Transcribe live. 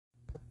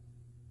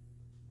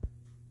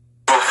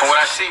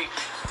see,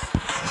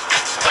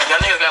 like y'all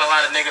niggas got a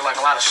lot of niggas,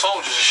 like a lot of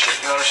soldiers and shit,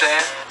 you know what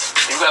I'm saying?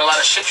 You got a lot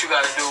of shit you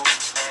gotta do.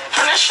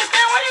 Turn that shit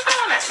down, why you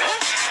doing that, man?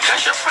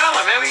 That's your problem,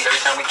 man. Every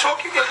time we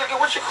talk, you gotta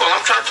get what you call. I'm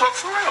trying to talk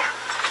for real.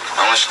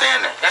 I don't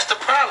understand that. That's the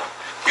problem.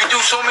 You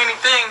do so many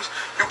things,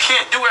 you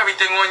can't do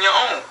everything on your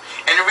own.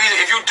 And the reason,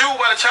 if you do,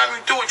 by the time you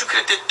do it, you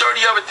could have did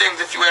 30 other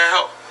things if you had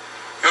help.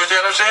 You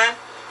understand what I'm saying?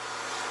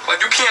 Like,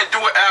 you can't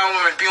do an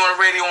album and be on the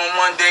radio on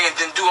one day and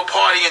then do a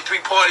party and 3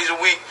 parties a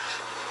week,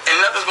 and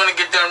nothing's gonna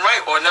get done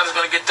right or nothing's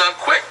gonna get done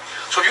quick.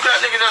 So if you got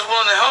niggas that's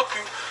willing to help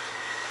you,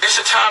 it's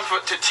a time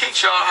to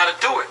teach y'all how to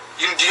do it.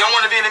 Do y'all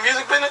want to be in the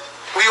music business?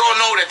 We all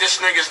know that this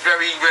nigga's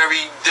very,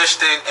 very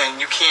distant and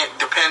you can't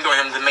depend on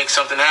him to make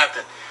something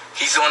happen.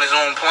 He's on his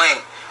own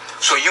plane.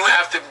 So you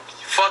have to,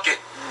 fuck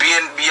it,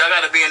 I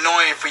gotta be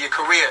annoying for your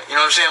career. You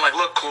know what I'm saying? Like,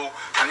 look, Clue,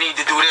 I need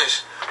to do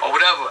this or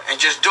whatever, and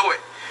just do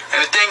it. And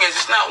the thing is,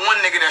 it's not one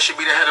nigga that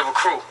should be the head of a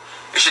crew.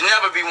 It should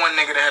never be one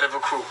nigga the head of a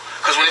crew.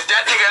 Because if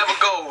that nigga ever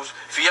goes,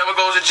 if he ever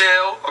goes to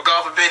jail, or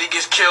God forbid he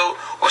gets killed,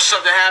 or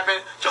something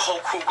happens, the whole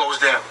crew goes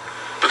down.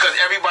 Because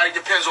everybody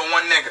depends on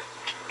one nigga.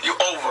 You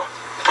over.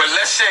 But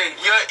let's say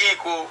you're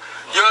equal,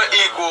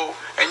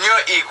 and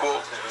you're equal.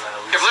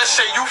 If let's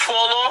say you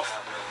fall off,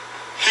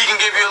 he can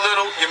give you a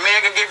little, your man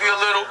can give you a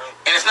little,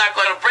 and it's not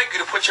going to break you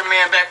to put your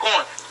man back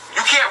on.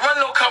 You can't run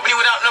no company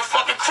without no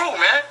fucking crew,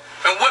 man.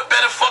 And what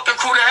better fucking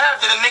crew to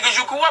have than the niggas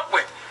you grew up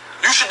with?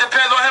 You should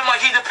depend on him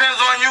like he depends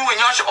on you, and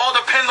y'all should all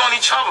depend on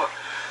each other.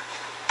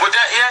 But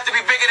that it has to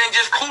be bigger than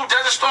just Clue.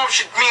 Desert Storm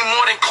should mean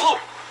more than Clue.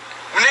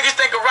 When niggas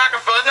think of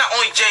Rockefeller, it's not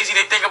only Jay-Z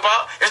they think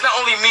about. It's not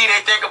only me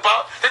they think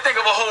about. They think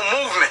of a whole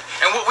movement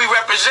and what we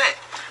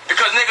represent.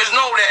 Because niggas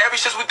know that ever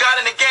since we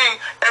got in the game,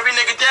 every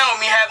nigga down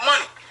with me had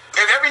money.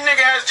 If every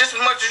nigga has just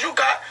as much as you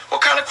got, what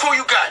kind of crew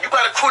you got? You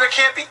got a crew that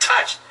can't be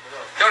touched.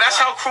 Yo, that's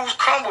how crews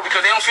crumble, because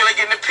they don't feel like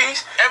getting a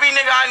piece. Every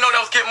nigga I know that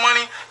was getting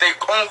money, their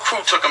own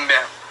crew took them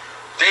down.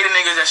 They the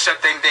niggas that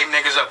shut they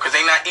niggas up because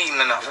they not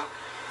eating enough.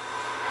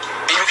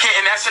 And you can't,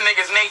 and that's a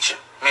nigga's nature.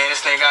 Man,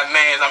 this nigga got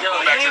mans. I'm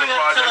going back to the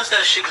project. Tell us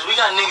that shit, because we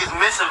got niggas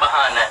missing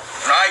behind that.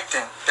 Right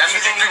then.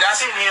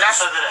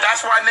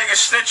 That's why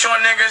niggas snitch on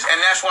niggas, and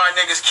that's why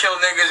niggas kill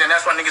niggas, and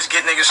that's why niggas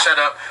get niggas set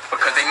up,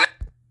 because they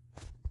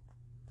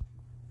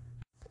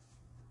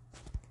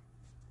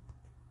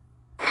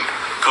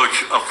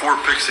Coach, 4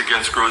 picks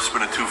against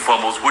Grossman and 2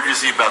 fumbles. What did you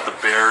see about the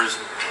Bears?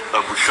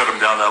 We shut them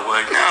down that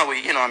way? No,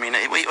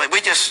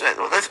 we just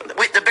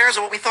the Bears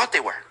are what we thought they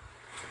were.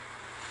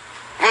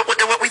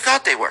 What we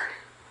thought they were.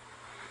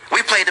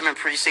 We played them in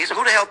preseason.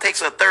 Who the hell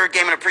takes a 3rd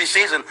game in the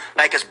preseason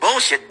like it's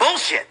bullshit?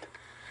 Bullshit.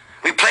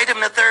 We played them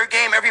in the 3rd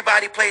game.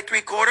 Everybody played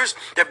 3 quarters.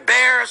 The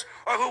Bears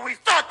are who we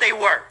thought they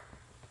were.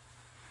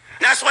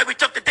 And that's why we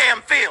took the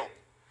damn field.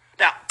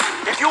 Now,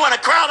 if you want to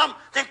crown them,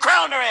 then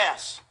crown their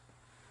ass.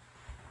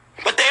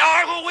 But they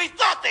are who we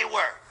thought they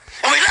were.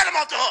 And we let them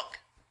off the hook.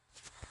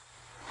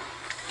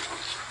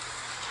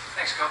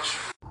 Thanks, Coach.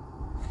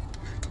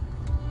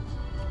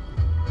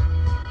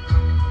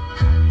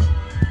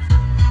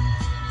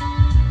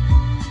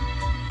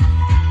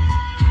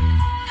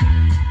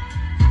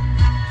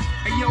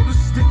 Hey, yo, this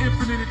is the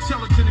infinite,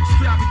 intelligent,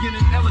 extravagant,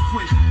 and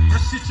eloquent. That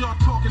shit y'all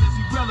talking is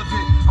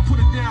irrelevant. I put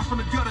it down from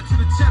the gutter to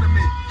the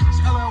tenement. It's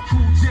LL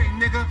Cool J,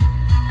 nigga.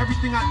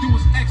 Everything I do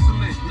is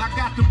excellent, and I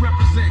got to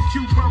represent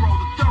Q Burrow,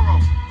 the thorough.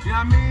 You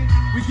know what I mean?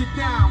 We get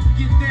down,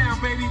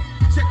 baby.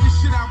 Check this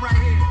shit out right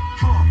here.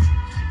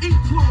 Eat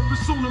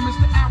Pluribus Unum is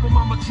the album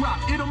I'ma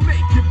drop. It'll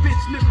make your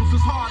bitch nipples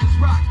as hard as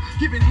rock.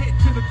 Giving head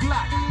to the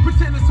Glock,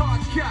 pretend it's hard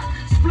cock.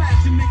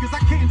 Splashing niggas,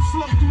 I came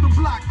slow through the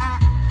block.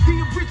 The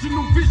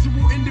original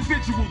visual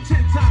individual, 10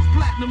 times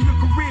platinum, your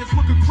career's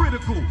looking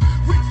critical.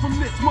 Rich from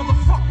this,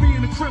 motherfuck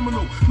being a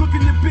criminal. Look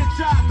in your bitch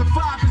eyes, the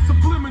vibe is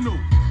subliminal.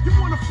 You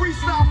wanna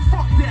freestyle?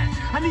 Fuck that.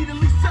 I need at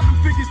least 7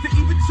 figures to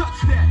even touch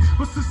that.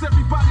 But since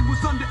everybody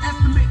was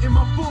underestimating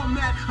my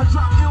format, I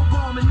dropped ill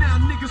bomb and now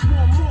niggas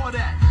want more of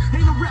that.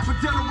 Ain't a rapper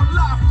dead or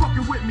alive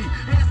fucking with me.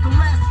 Ask the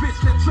last bitch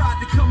that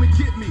tried to come and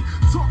get me.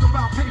 Talk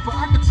about paper,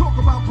 I can talk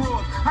about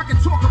broads. I can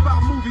talk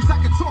about movies, I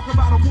can talk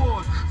about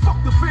awards.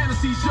 Fuck the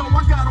fantasies, yo,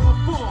 I got all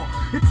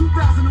 4. In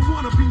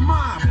 2001 it'll be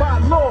mine.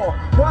 By law,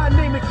 why I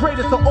name it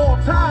greatest of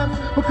all time?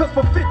 Because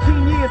for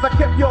 15 years I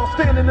kept y'all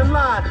standing in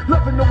line.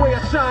 Loving the way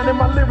I shine and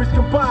my lyrics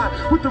combined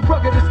with the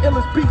ruggedest,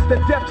 illest beats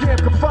that Def Jam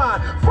can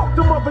find. Fuck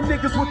them other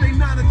niggas with they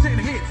 9 or 10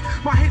 hits.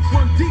 My hits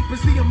run deep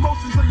as the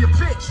emotions of your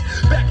bitch.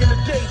 Back in the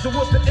days it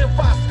was the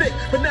M5 stick,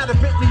 but now the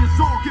Bentley is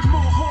on, get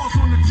more whores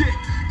on the dick.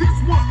 This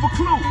one's for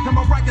Clue, and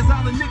my Rikers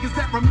Island niggas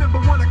that remember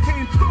when I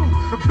came through.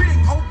 The big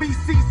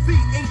OBCC,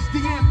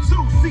 HDM2,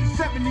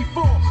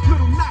 C74,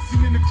 Little Nazi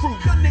in the crew.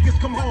 Y'all niggas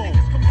come home.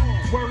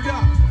 Word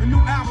up, the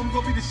new album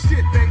gonna be the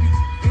shit, baby.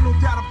 Ain't no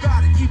doubt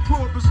about it. E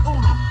Pluribus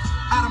Unum,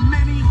 out of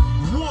many,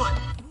 one,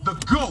 the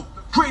GOAT,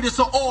 greatest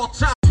of all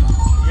time.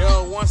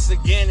 Yo, once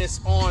again,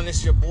 it's on.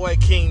 It's your boy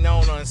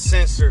Kingknown,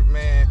 Uncensored,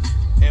 man.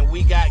 And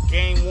we got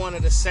game 1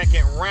 of the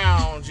 2nd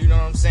round, you know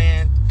what I'm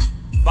saying?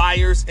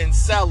 Buyers and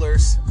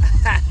sellers.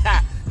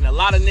 And a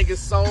lot of niggas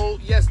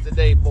sold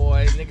yesterday,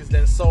 boy. Niggas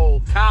done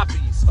sold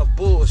copies of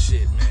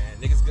bullshit, man.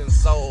 Niggas getting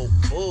sold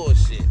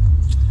bullshit.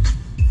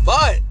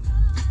 But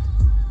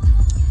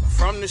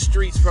from the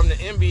streets, from the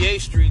NBA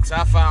streets,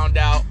 I found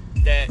out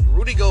that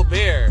Rudy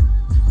Gobert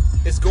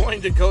is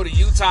going to go to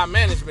Utah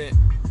management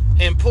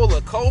and pull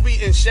a Kobe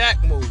and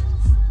Shaq move.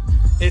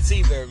 It's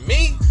either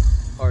me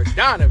or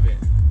Donovan.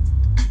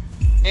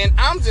 And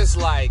I'm just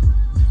like,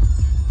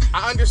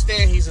 I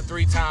understand he's a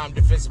 3-time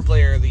Defensive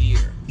Player of the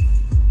Year.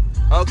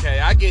 Okay,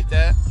 I get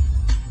that.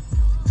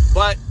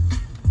 But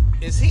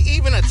is he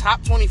even a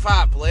top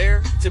 25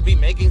 player to be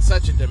making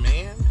such a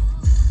demand?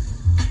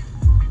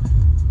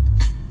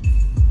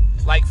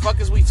 Like, fuck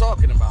is we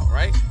talking about,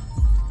 right?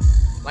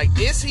 Like,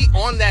 is he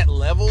on that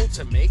level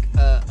to make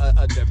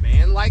a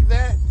demand like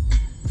that?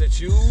 To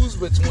choose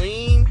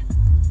between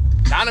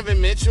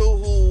Donovan Mitchell,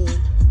 who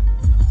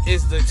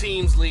is the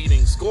team's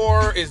leading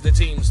scorer, is the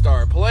team's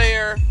star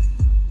player.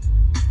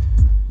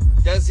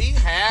 Does he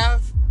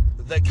have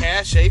the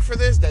cachet for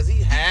this? Does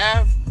he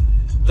have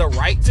the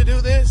right to do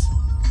this?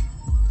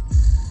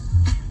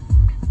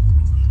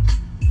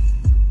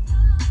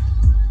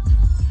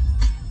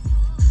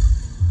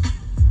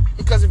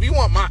 Because if you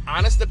want my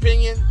honest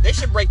opinion, they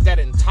should break that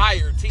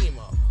entire team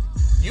up.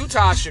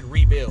 Utah should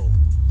rebuild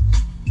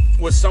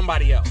with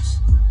somebody else.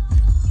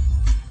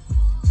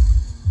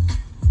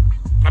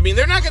 I mean,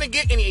 they're not going to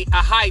get a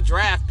high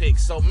draft pick,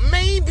 so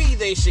maybe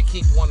they should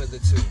keep one of the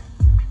two.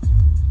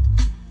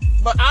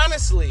 But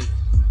honestly,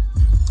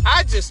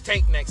 I just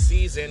tank next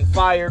season,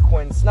 fire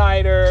Quinn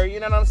Snyder, you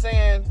know what I'm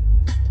saying?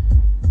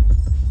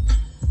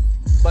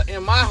 But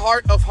in my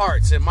heart of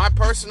hearts, in my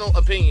personal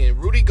opinion,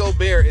 Rudy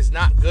Gobert is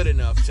not good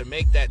enough to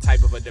make that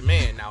type of a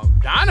demand. Now,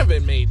 if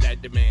Donovan made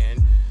that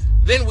demand,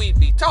 then we'd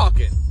be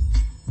talking.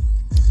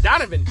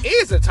 Donovan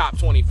is a top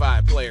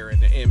 25 player in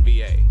the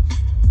NBA.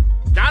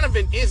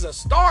 Donovan is a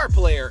star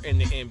player in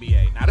the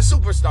NBA. Not a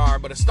superstar,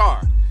 but a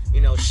star.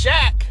 You know,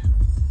 Shaq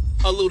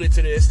alluded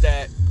to this,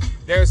 that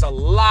there's a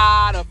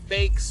lot of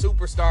fake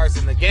superstars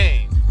in the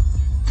game.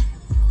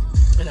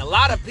 And a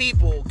lot of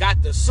people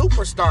got the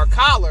superstar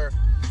collar,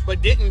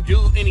 but didn't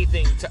do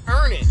anything to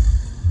earn it.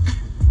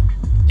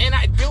 And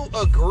I do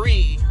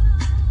agree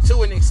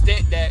to an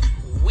extent that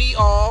we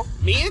all,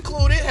 me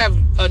included, have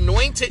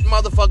anointed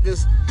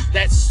motherfuckers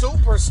that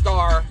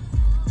superstar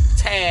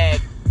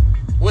tag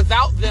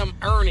without them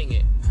earning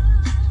it.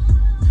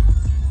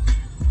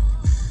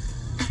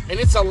 And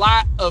it's a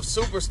lot of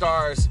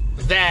superstars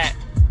that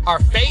are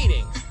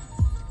fading.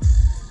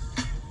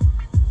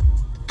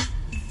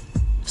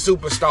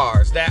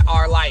 Superstars that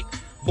are like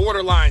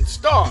borderline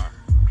star.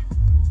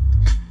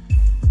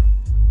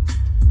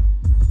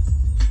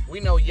 We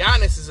know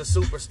Giannis is a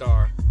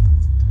superstar.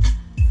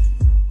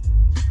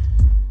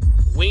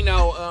 We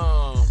know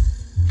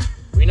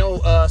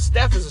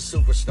Steph is a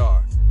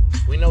superstar.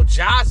 We know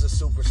Ja's a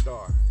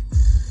superstar.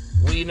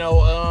 We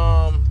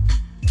know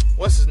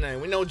what's his name?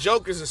 We know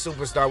Joker's a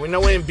superstar. We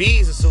know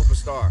Embiid's a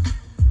superstar.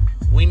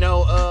 We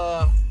know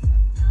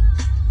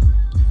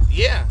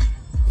yeah.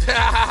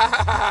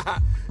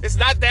 It's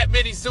not that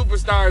many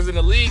superstars in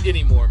the league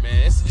anymore,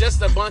 man. It's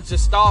just a bunch of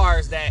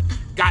stars that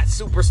got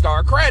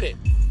superstar credit.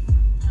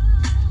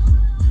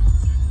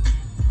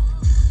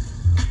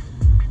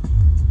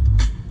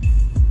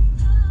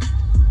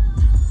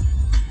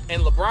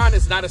 And LeBron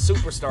is not a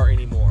superstar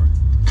anymore.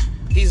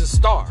 He's a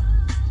star.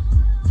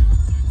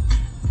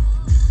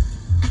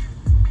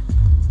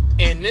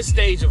 In this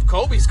stage of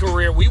Kobe's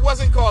career, we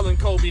wasn't calling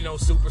Kobe no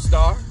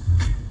superstar.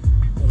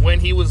 When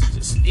he was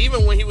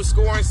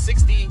scoring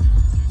 60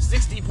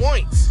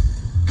 points.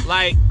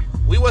 Like,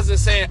 we wasn't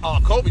saying, oh,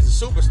 Kobe's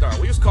a superstar.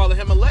 We was calling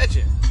him a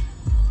legend.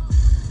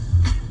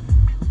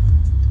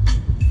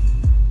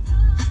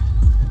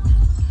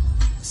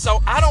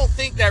 So I don't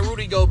think that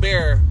Rudy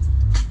Gobert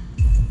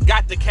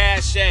got the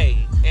cachet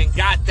and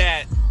got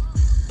that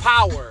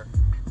power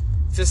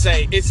to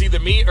say it's either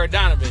me or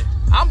Donovan.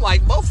 I'm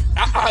like, both.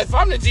 If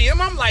I'm the GM,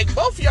 I'm like,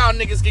 both of y'all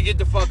niggas can get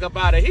the fuck up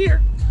out of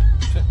here.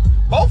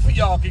 Both of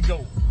y'all can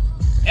go.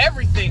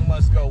 Everything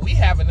must go. We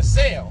having a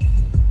sale.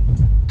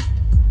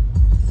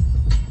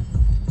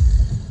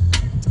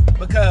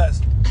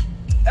 Because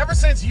ever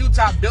since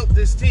Utah built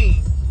this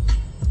team,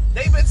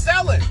 they've been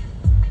selling.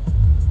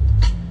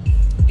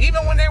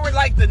 Even when they were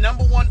like the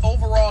 #1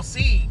 overall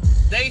seed,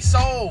 they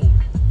sold.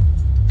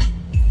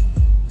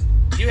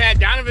 You had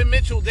Donovan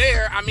Mitchell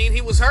there. I mean, he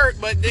was hurt,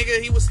 but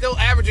nigga, he was still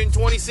averaging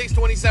 26,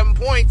 27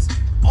 points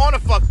on a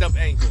fucked up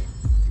ankle.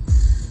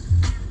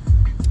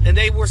 And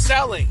they were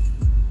selling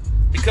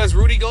because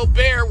Rudy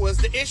Gobert was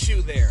the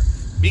issue there.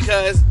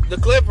 Because the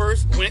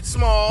Clippers went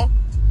small,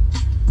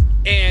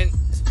 and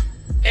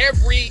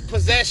every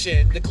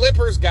possession, the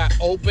Clippers got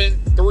open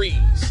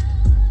threes.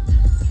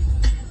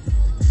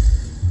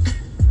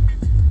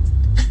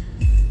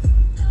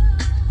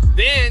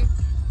 Then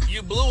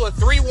you blew a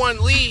 3-1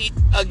 lead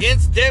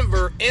against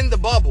Denver in the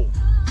bubble.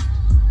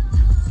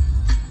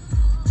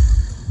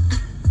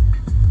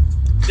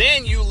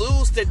 Then you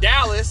lose to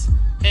Dallas,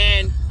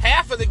 and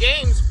half of the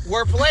games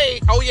were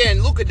played. Oh yeah,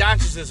 and Luka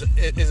Doncic is a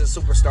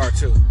superstar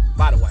too,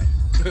 by the way.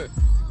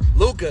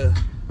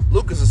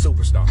 Luka's a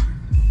superstar.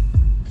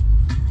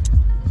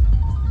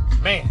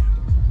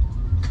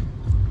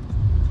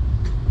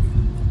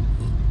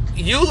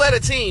 You let a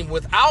team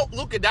without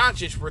Luka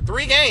Doncic for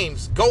 3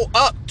 games go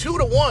up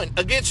 2-1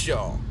 against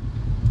y'all.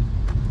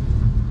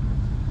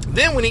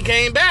 Then when he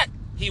came back,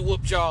 he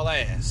whooped y'all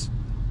ass.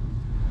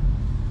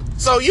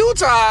 So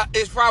Utah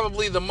is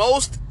probably the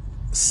most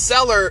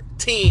seller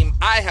team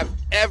I have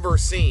ever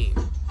seen.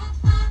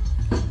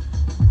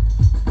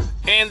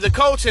 And the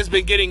coach has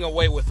been getting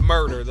away with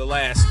murder the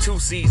last 2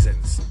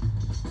 seasons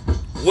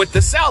with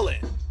the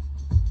selling.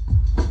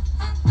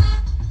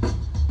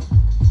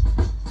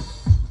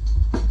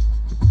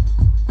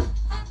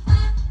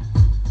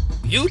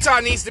 Utah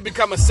needs to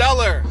become a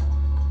seller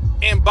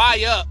and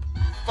buy up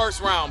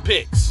first-round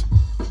picks.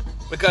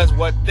 Because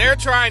what they're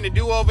trying to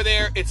do over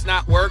there, it's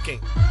not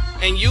working.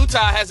 And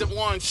Utah hasn't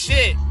won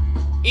shit.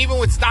 Even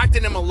with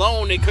Stockton and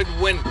Malone, they couldn't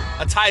win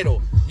a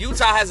title.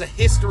 Utah has a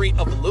history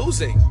of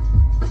losing.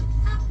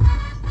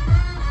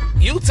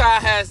 Utah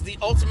has the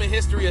ultimate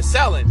history of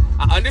selling.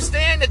 I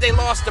understand that they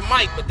lost to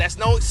Mike, but that's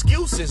no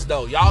excuses,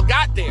 though. Y'all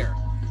got there.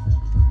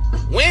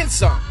 Win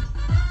some.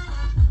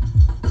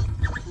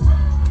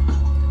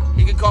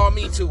 You can call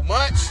me too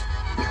much.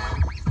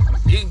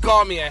 You can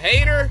call me a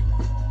hater.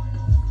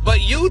 But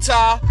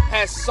Utah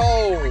has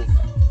sold.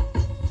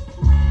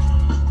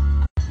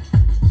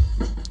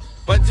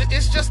 But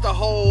it's just a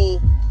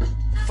whole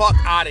fuck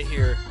out of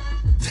here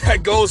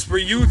that goes for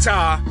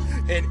Utah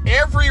and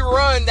every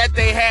run that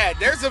they had.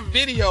 There's a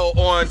video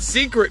on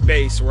Secret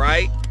Base,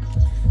 right,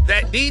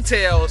 that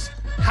details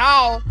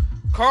how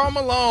Karl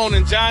Malone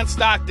and John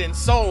Stockton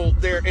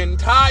sold their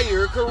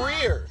entire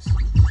careers.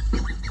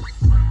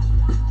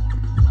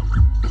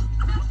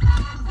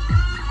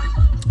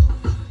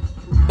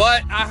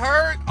 But I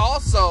heard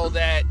also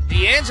that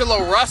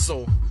D'Angelo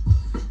Russell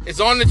is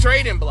on the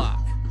trading block.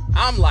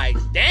 I'm like,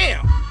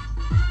 damn.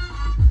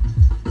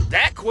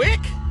 That quick?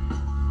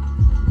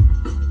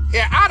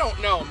 Yeah, I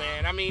don't know,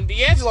 man. I mean,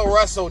 D'Angelo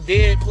Russell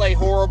did play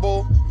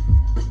horrible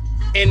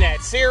in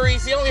that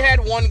series. He only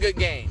had 1 good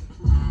game.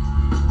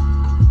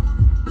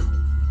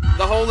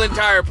 The whole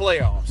entire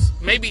playoffs.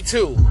 Maybe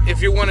 2,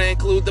 if you want to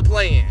include the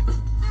play-in.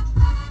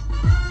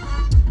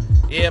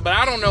 Yeah, but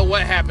I don't know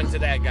what happened to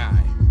that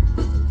guy.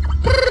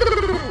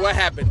 What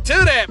happened to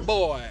that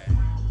boy?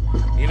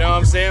 You know what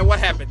I'm saying? What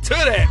happened to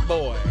that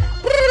boy?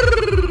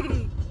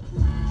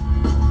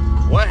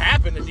 What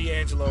happened to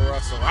D'Angelo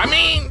Russell? I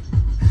mean,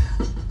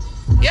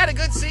 he had a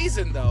good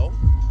season, though.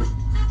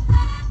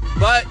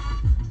 But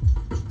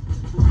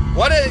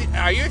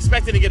are you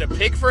expecting to get a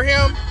pick for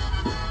him?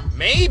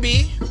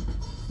 Maybe.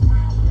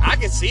 I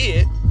can see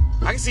it.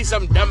 I can see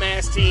some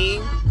dumbass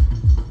team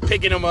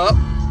picking him up.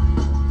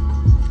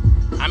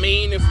 I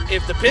mean,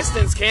 if the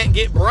Pistons can't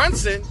get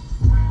Brunson,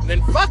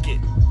 then fuck it.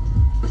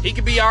 He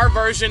could be our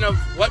version of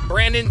what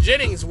Brandon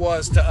Jennings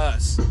was to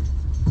us.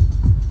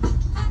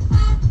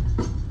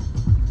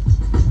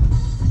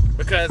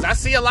 Because I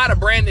see a lot of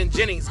Brandon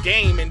Jennings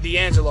game in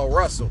D'Angelo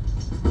Russell.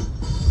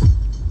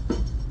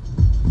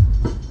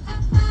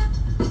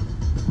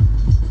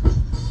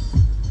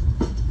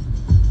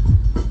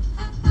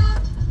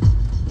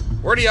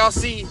 Where do y'all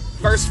see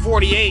first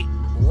 48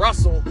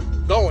 Russell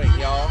going,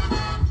 y'all?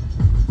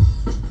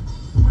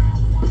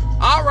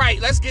 All right,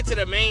 let's get to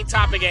the main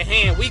topic at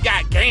hand. We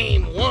got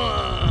game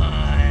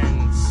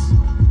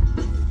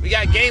 1s. We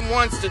got game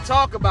 1s to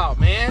talk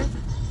about, man.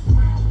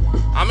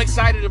 I'm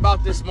excited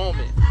about this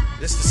moment.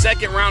 This is the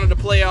second round of the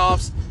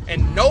playoffs,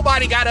 and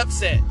nobody got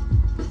upset.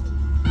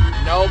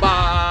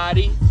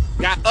 Nobody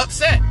got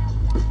upset.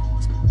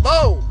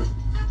 Boom.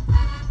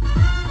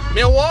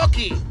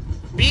 Milwaukee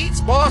beats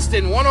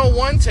Boston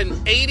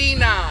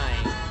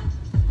 101-89.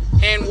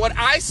 And what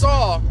I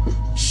saw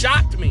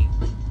shocked me.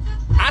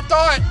 I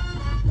thought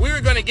we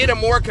were going to get a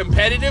more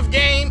competitive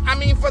game. I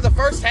mean, for the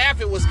first half,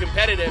 it was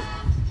competitive.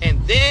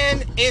 And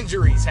then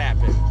injuries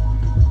happened.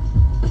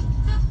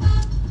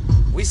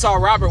 We saw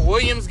Robert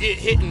Williams get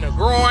hit in the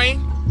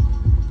groin.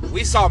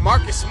 We saw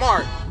Marcus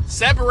Smart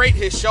separate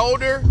his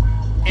shoulder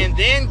and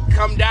then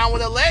come down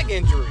with a leg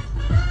injury,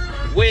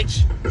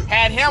 which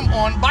had him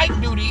on bike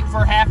duty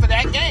for half of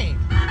that game.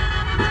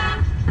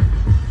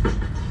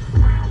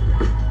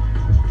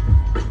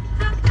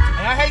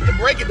 And I hate to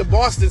break it to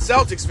Boston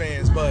Celtics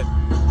fans, but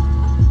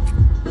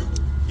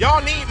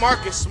y'all need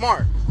Marcus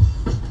Smart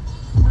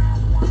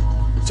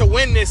to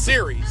win this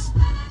series.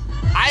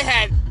 I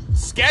had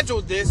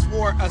scheduled this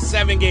for a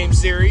 7-game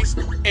series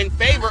in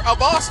favor of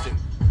Boston.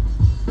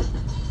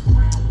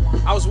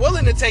 I was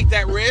willing to take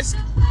that risk,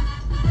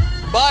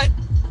 but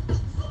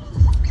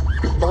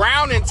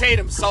Brown and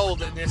Tatum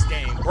sold in this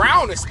game.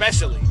 Brown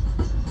especially.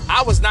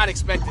 I was not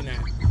expecting that.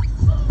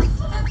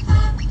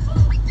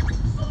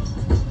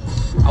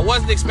 I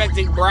wasn't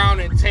expecting Brown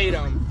and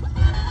Tatum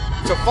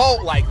to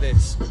fold like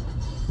this.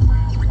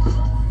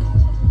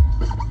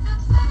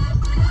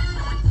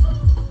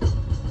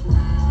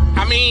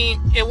 I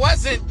mean, it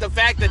wasn't the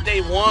fact that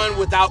they won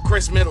without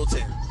Chris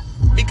Middleton,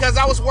 because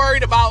I was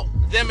worried about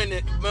them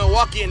in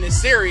Milwaukee in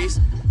this series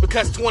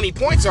because 20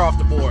 points are off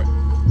the board.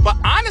 But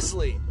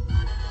honestly,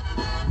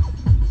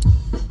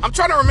 I'm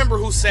trying to remember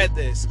who said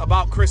this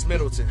about Chris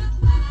Middleton.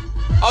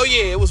 Oh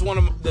yeah, it was one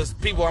of the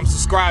people I'm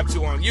subscribed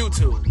to on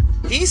YouTube.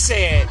 He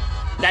said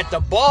that the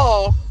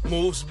ball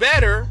moves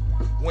better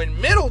when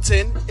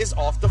Middleton is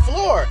off the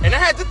floor. And I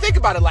had to think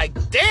about it like,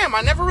 damn,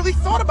 I never really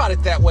thought about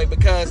it that way,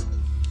 because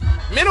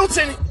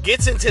Middleton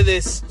gets into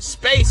this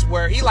space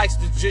where he likes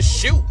to just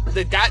shoot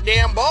the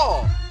goddamn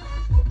ball.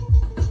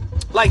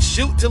 Like,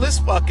 shoot till his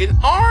fucking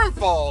arm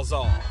falls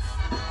off.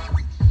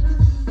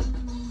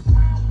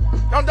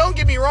 Now, don't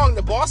get me wrong,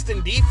 the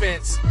Boston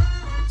defense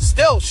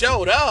still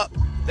showed up.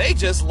 They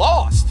just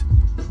lost.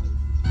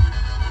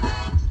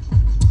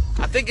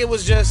 I think it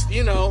was just,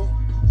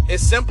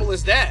 as simple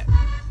as that.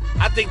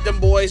 I think them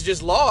boys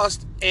just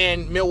lost,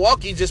 and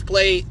Milwaukee just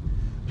played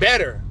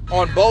better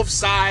on both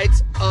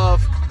sides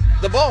of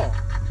the ball.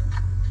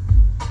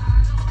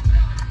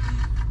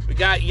 We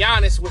got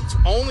Giannis with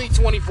only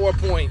 24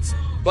 points,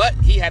 but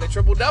he had a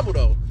triple-double,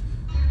 though.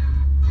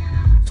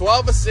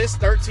 12 assists,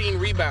 13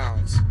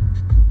 rebounds.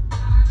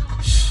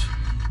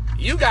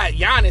 You got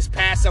Giannis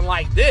passing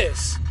like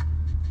this.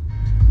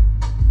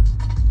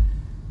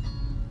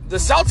 The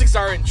Celtics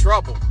are in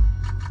trouble.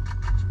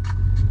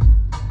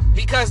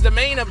 Because the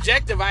main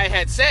objective I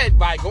had said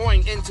by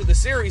going into the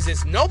series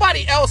is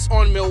nobody else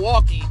on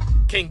Milwaukee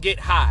can get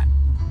hot.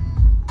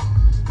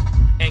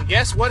 And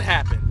guess what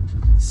happened?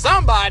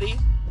 Somebody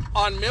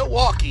on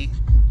Milwaukee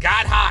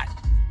got hot.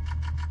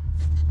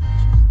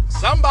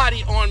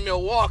 Somebody on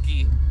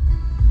Milwaukee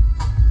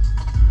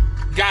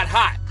got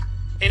hot.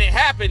 And it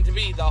happened to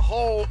be the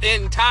whole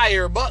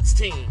entire Bucks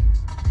team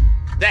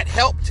that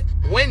helped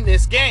win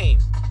this game.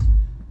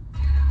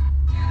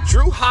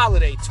 Drew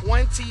Holiday,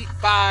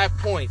 25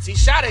 points. He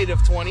shot 8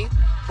 of 20,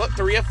 but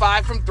 3 of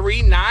 5 from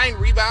 3, 9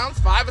 rebounds,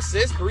 5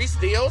 assists, 3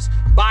 steals,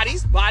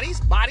 bodies.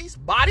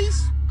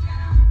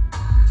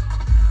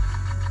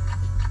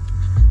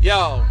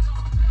 Yo,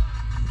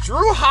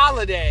 Drew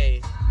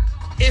Holiday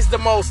is the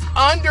most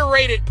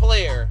underrated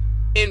player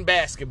in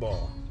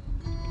basketball.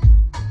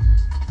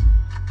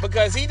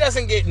 Because he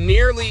doesn't get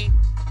nearly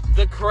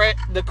the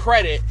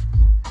credit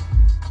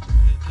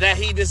that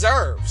he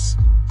deserves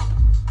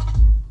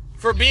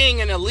for being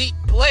an elite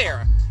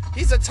player.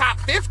 He's a top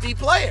 50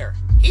 player.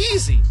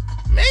 Easy.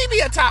 Maybe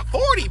a top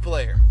 40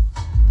 player.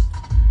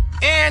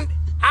 And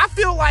I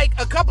feel like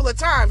a couple of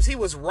times he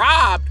was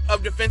robbed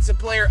of Defensive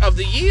Player of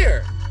the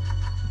Year.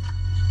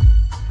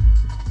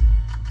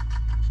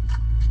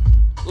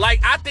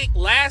 Like, I think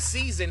last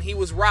season he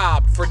was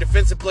robbed for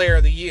Defensive Player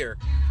of the Year.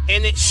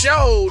 And it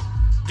showed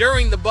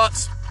during the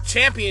Bucks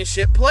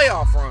championship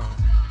playoff run.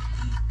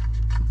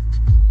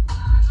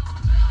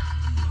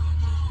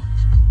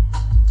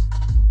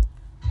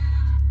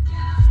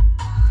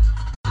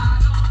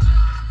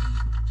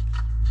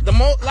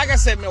 Like I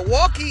said,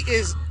 Milwaukee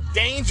is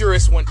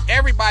dangerous when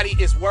everybody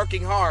is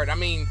working hard. I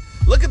mean,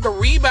 look at the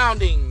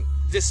rebounding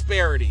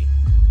disparity.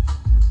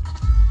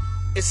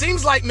 It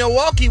seems like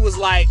Milwaukee was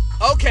like,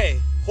 okay,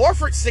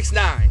 Horford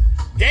 6'9",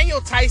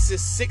 Daniel Tice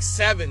is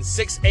 6'7",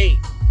 6'8".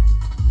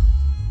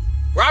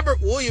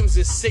 Robert Williams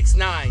is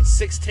 6'9",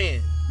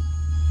 6'10".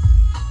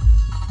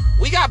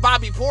 We got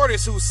Bobby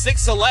Portis, who's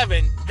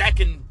 6'11", that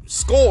can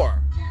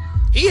score.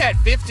 He had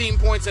 15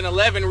 points and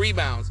 11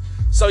 rebounds.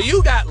 So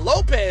you got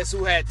Lopez,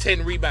 who had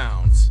 10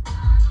 rebounds.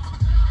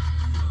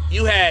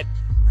 You had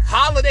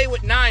Holiday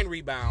with 9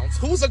 rebounds,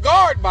 who's a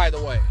guard, by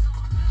the way.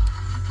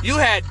 You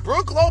had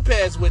Brook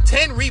Lopez with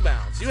 10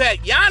 rebounds. You had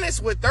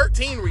Giannis with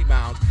 13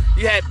 rebounds.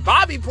 You had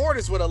Bobby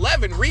Portis with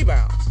 11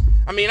 rebounds.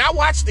 I mean, I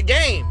watched the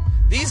game.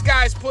 These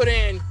guys put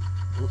in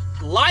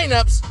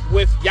lineups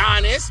with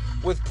Giannis,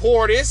 with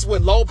Portis,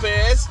 with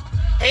Lopez,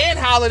 and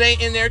Holiday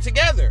in there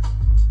together.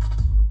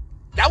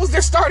 That was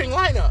their starting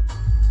lineup.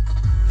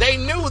 They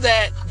knew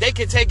that they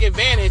could take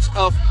advantage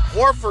of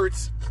Horford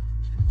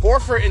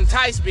and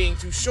Tice being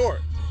too short.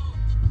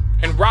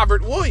 And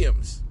Robert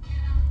Williams.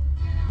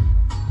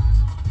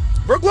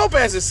 Brook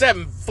Lopez is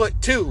 7'2",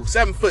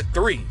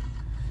 7'3".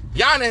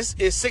 Giannis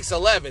is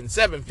 6'11",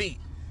 7 feet.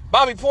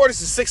 Bobby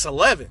Portis is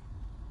 6'11".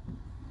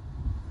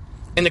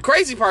 And the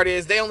crazy part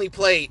is they only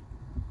played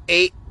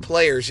 8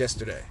 players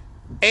yesterday.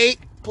 8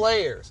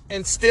 players.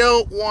 And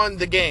still won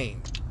the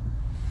game.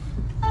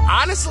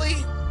 Honestly,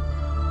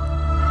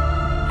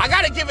 I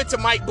got to give it to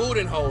Mike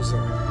Budenholzer.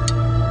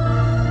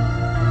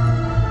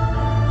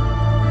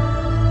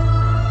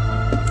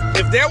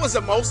 If there was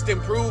a most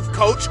improved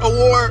coach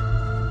award,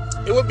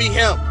 it would be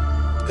him.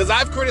 Because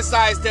I've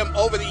criticized him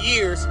over the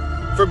years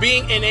for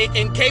being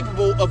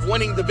incapable of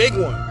winning the big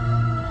one.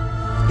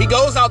 He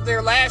goes out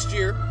there last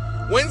year,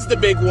 wins the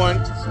big one,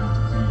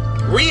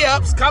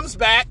 re-ups, comes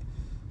back,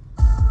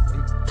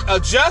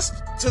 adjusts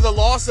to the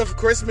loss of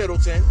Chris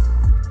Middleton,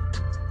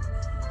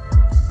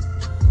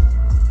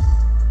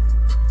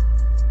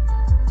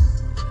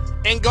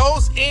 and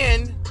goes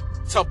in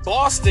to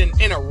Boston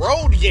in a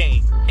road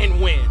game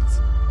and wins.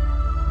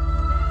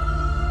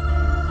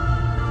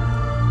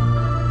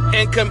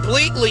 And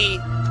completely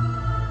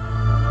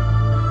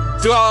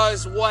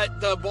does what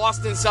the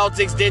Boston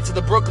Celtics did to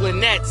the Brooklyn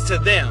Nets to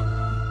them.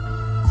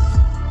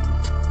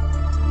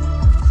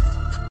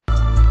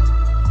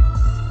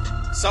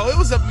 So it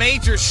was a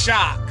major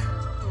shock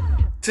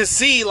to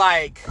see,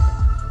 like,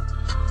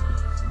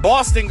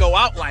 Boston go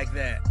out like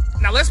that.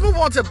 Now, let's move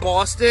on to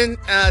Boston.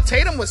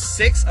 Tatum was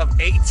 6 of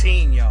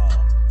 18, y'all.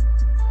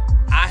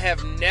 I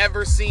have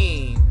never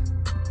seen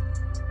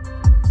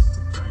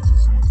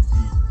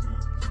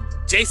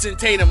Jason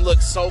Tatum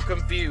look so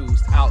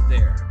confused out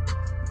there.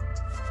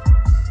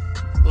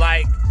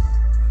 Like,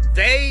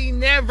 they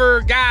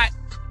never got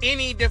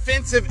any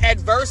defensive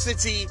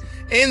adversity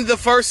in the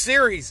first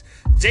series.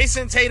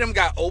 Jason Tatum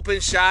got open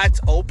shots,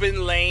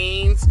 open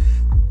lanes,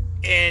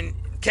 and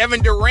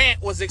Kevin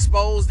Durant was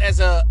exposed as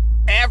a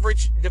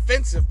average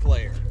defensive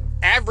player,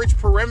 average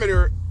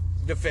perimeter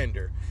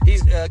defender.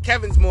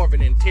 Kevin's more of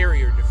an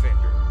interior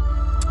defender.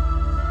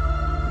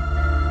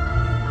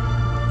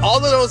 All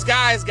of those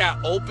guys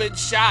got open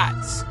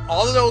shots.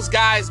 All of those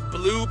guys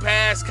blew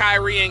past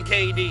Kyrie and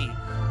KD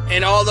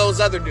and all those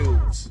other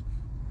dudes.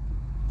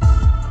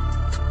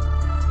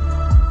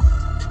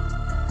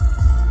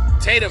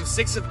 Tatum,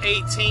 6 of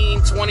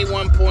 18,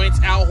 21 points.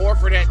 Al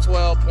Horford had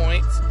 12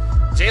 points.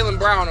 Jaylen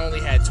Brown only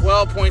had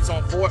 12 points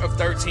on 4 of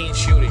 13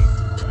 shooting.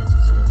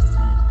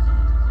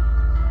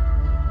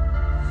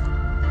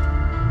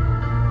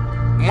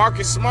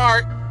 Marcus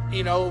Smart,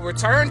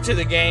 returned to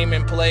the game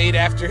and played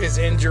after his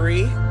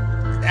injury,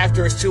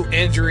 after his 2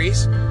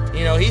 injuries.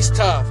 He's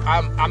tough.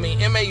 I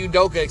mean, Ime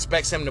Udoka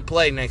expects him to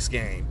play next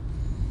game.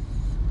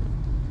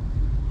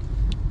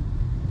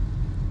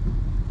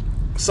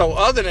 So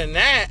other than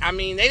that, I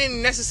mean, they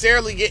didn't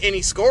necessarily get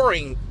any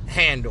scoring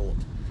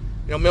handled.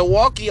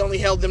 Milwaukee only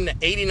held them to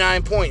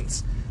 89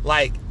 points.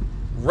 Like,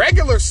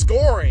 regular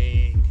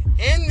scoring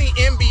in the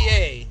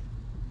NBA,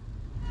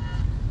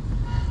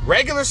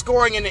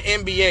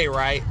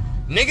 right?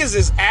 Niggas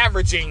is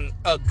averaging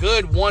a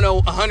good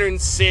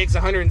 106,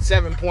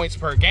 107 points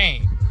per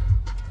game.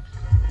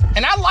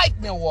 And I like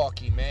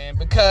Milwaukee, man,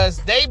 because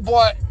they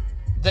brought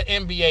the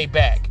NBA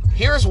back.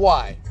 Here's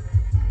why.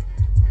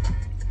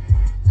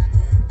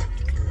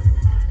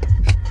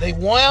 They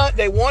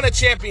won a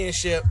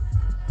championship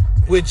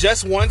with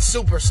just one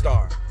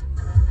superstar.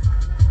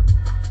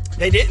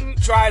 They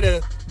didn't try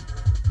to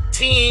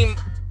team.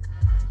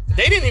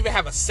 They didn't even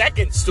have a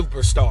second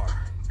superstar.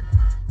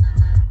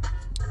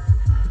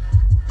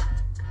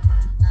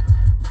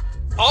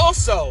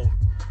 Also,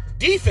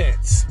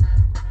 defense.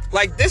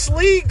 Like, this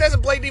league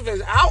doesn't play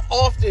defense. How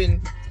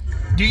often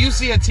do you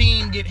see a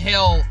team get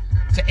held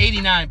to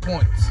 89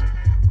 points?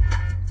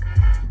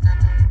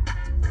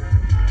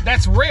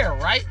 That's rare,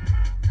 right?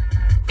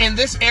 In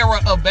this era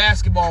of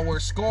basketball where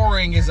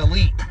scoring is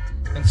elite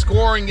and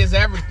scoring is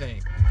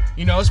everything.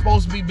 It's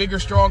supposed to be bigger,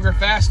 stronger,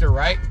 faster,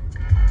 right?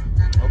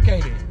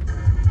 Okay, then.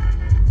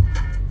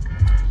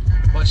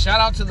 But shout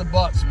out to the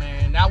Bucks,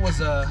 man. That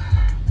was a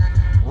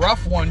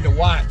rough one to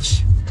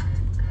watch.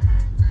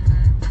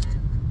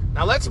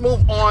 Now let's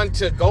move on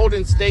to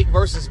Golden State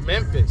versus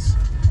Memphis.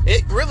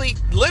 It really,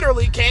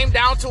 literally came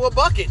down to a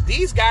bucket.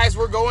 These guys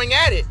were going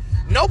at it.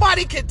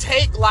 Nobody could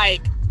take,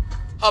 like,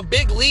 a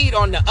big lead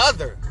on the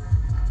other.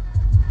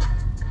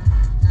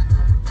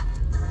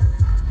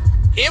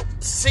 It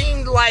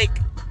seemed like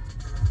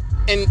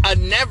a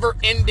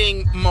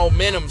never-ending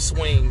momentum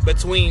swing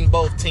between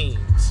both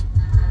teams.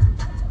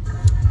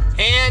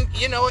 And,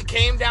 it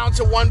came down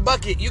to one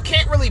bucket. You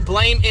can't really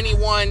blame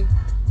anyone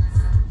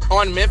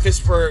on Memphis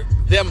for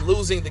them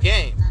losing the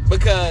game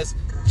because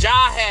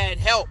Ja had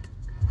help.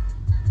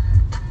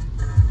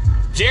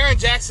 Jaren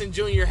Jackson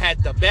Jr.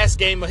 had the best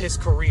game of his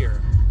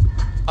career,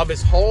 of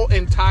his whole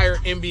entire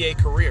NBA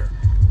career.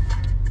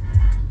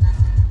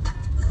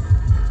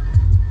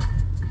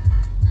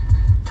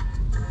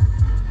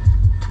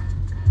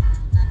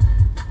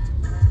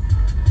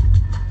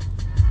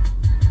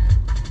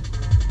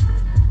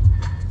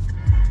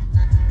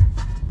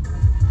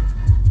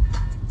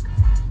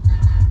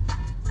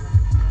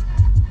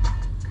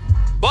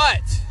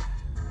 But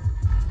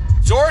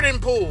Jordan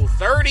Poole,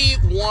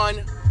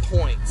 31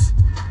 points,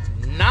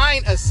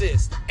 9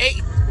 assists,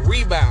 8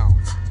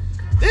 rebounds.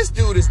 This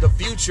dude is the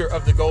future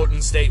of the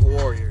Golden State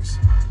Warriors.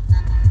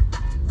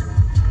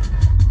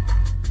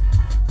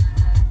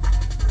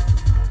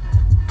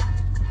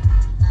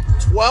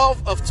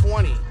 (12 of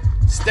 20).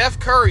 Steph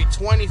Curry,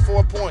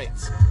 24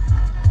 points.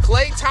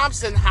 Klay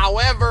Thompson,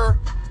 however,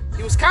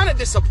 he was kind of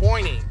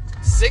disappointing.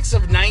 6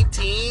 of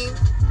 19.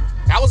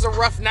 That was a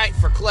rough night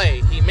for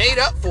Klay. He made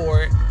up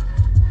for it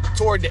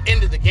toward the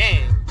end of the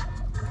game.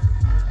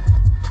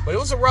 But it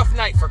was a rough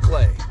night for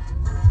Klay.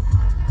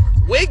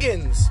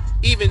 Wiggins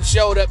even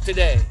showed up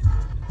today.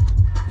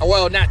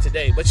 Well, not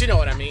today, but you know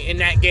what I mean. In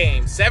that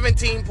game,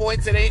 17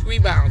 points and 8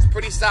 rebounds.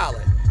 Pretty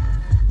solid.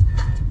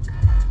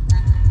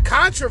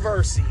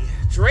 Controversy.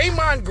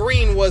 Draymond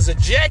Green was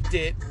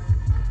ejected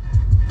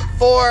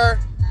for,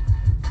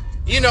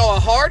 a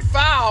hard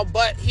foul,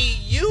 but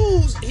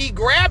he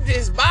grabbed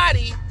his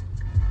body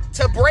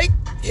to break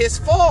his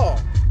fall.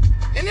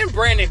 And then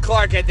Brandon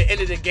Clark at the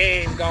end of the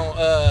game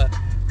gonna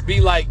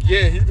be like,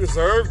 yeah, he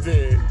deserved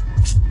it.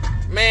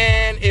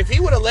 Man, if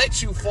he would have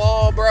let you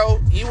fall, bro,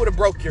 you would have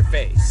broke your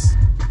face.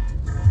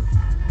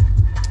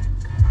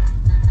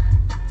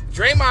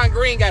 Draymond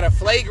Green got a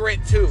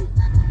flagrant 2.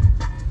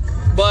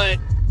 But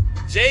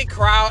Jay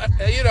Crowder,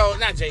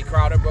 not Jay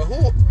Crowder, but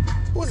who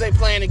was they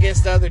playing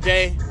against the other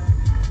day?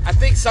 I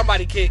think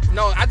somebody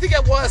I think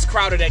it was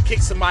Crowder that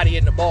kicked somebody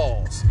in the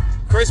balls.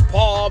 Chris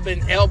Paul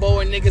been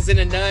elbowing niggas in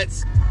the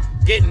nuts,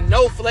 getting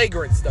no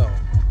flagrants though.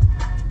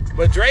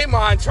 But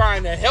Draymond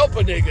trying to help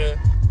a nigga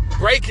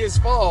break his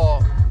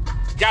fall,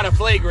 got a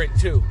flagrant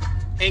too,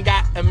 and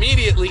got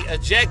immediately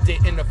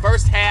ejected in the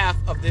first half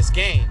of this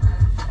game.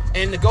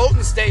 And the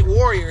Golden State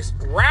Warriors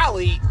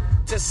rallied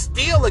to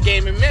steal a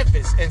game in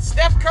Memphis. And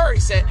Steph Curry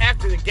said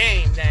after the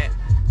game that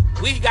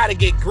we got to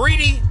get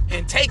greedy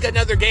and take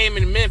another game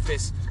in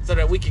Memphis so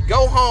that we can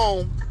go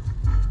home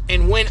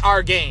and win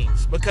our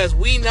games because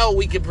we know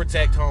we can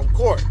protect home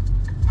court.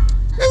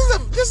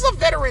 This is a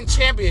veteran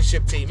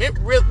championship team.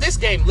 This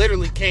game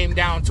literally came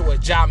down to a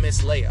Ja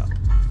miss layup.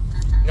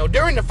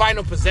 During the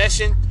final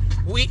possession,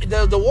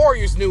 the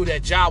Warriors knew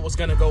that Ja was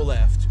going to go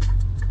left.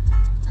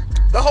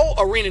 The whole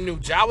arena knew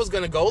Ja was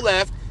going to go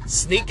left,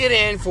 sneak it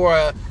in for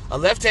a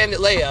left-handed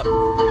layup,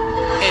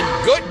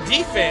 and good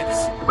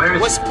defense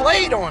was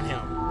played on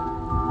him.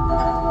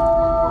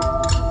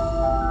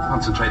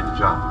 Concentrate the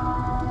job.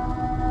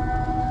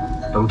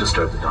 Don't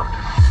disturb the doctor.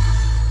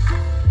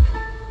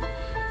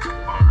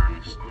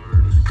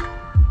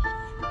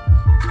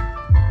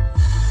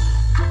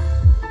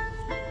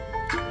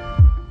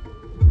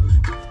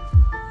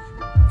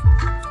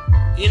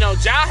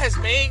 Ja has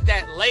made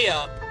that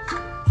layup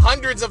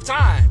hundreds of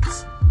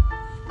times.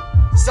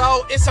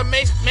 So it's a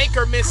make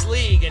or miss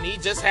league, and he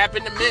just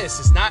happened to miss.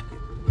 It's not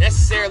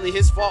necessarily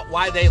his fault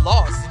why they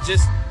lost. It's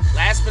just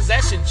last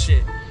possession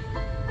shit.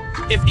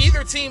 If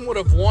either team would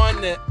have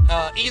won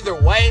either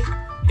way,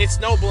 it's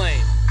no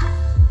blame.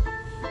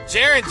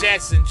 Jaren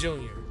Jackson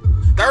Jr.,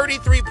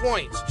 33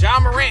 points. Ja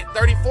Morant,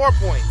 34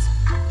 points.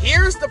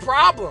 Here's the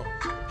problem.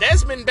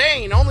 Desmond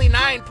Bane, only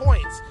 9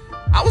 points.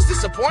 I was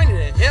disappointed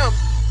in him.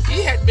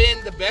 He had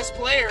been the best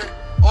player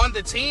on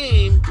the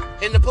team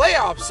in the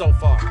playoffs so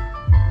far.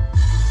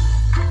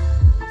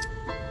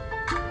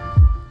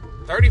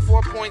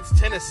 34 points,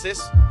 10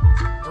 assists,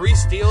 3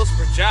 steals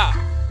for Ja.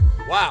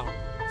 Wow.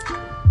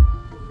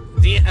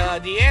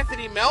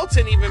 DeAnthony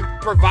Melton even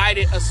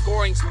provided a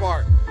scoring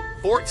spark.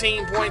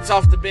 14 points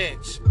off the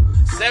bench,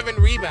 7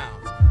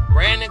 rebounds.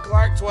 Brandon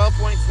Clark, 12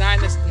 points,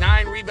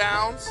 9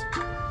 rebounds.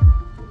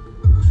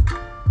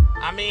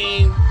 I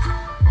mean,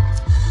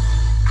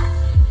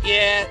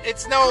 yeah,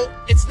 it's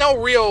no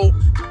real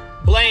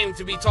blame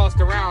to be tossed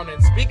around.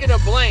 And speaking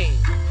of blame,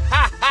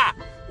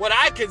 what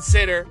I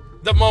consider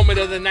the moment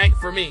of the night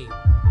for me.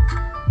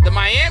 The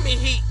Miami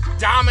Heat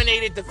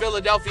dominated the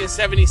Philadelphia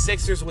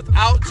 76ers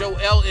without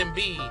Joel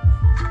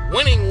Embiid,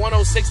 winning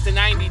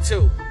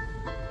 106-92.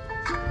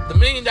 The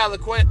million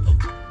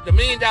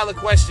dollar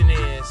question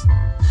is,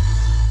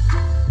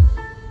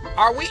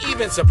 are we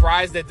even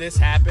surprised that this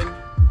happened?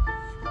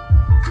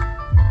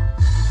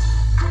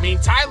 I mean,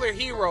 Tyler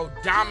Hero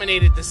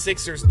dominated the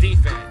Sixers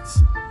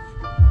defense,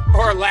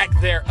 or lack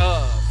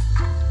thereof.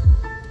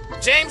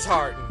 James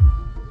Harden,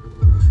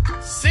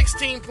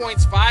 16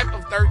 points, 5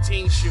 of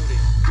 13 shooting.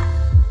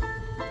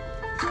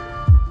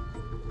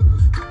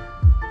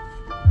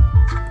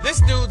 This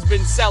dude's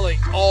been selling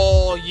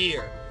all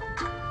year.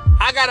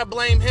 I gotta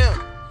blame him.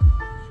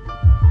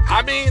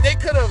 I mean,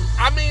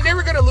 they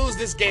were gonna lose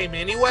this game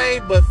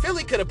anyway, but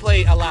Philly could have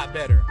played a lot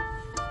better.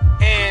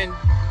 And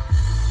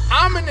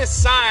ominous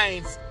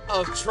signs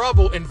of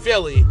trouble in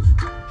Philly,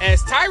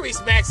 as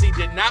Tyrese Maxey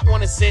did not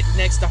want to sit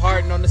next to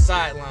Harden on the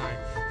sideline.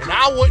 And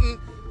I wouldn't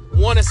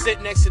want to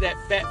sit next to that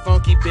fat,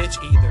 funky bitch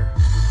either.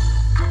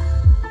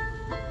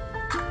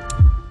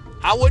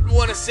 I wouldn't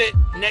want to sit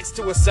next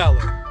to a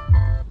seller.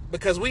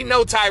 Because we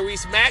know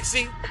Tyrese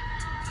Maxey,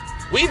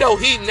 we know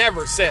he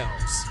never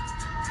sells.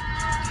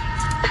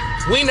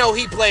 We know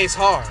he plays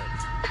hard.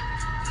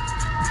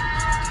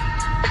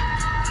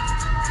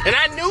 And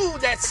I knew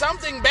that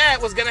something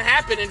bad was going to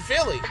happen in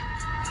Philly.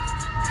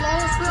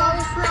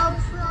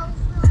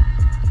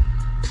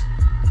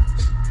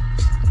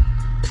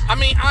 I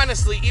mean,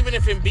 honestly, even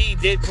if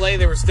Embiid did play,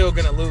 they were still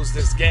going to lose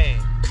this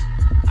game.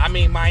 I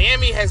mean,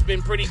 Miami has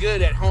been pretty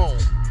good at home.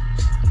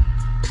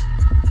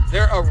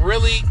 They're a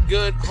really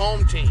good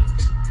home team.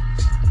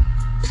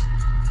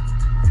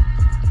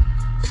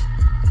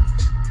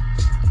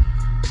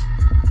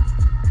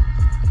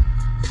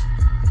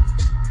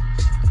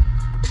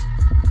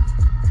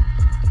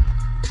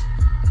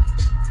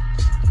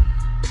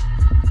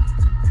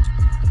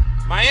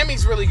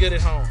 Miami's really good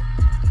at home.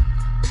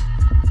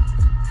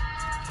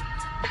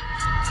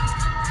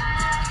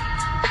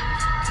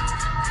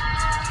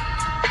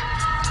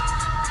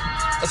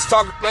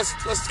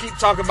 Let's keep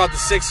talking about the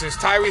Sixers.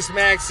 Tyrese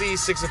Maxey,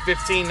 6 of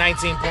 15,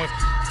 19 points.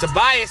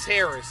 Tobias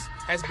Harris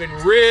has been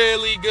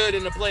really good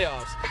in the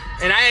playoffs.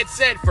 And I had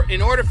said,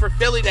 in order for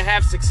Philly to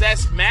have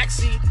success,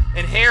 Maxey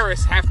and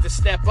Harris have to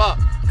step up,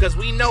 because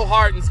we know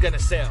Harden's going to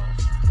sell.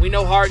 We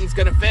know Harden's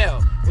going to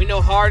fail. We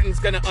know Harden's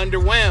going to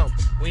underwhelm.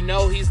 We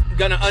know he's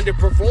going to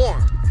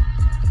underperform.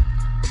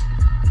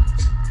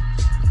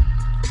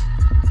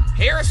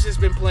 Harris has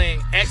been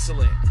playing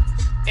excellent.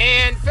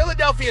 And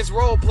Philadelphia's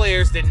role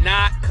players did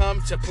not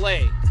come to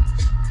play.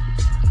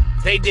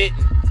 They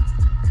didn't.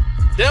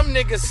 Them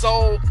niggas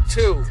sold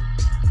too.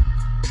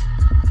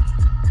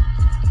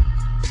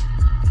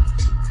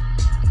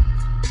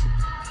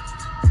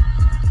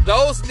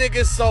 Those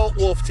niggas sold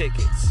wolf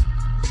tickets.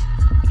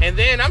 And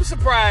then I'm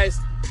surprised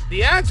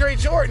DeAndre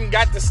Jordan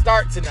got the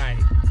start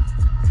tonight.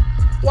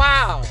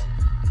 Wow.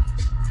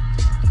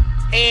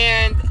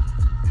 And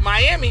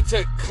Miami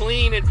took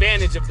clean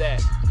advantage of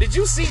that. Did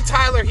you see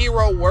Tyler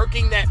Hero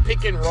working that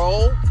pick and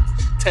roll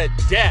to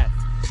death?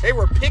 They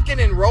were picking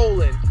and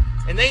rolling,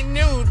 and they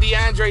knew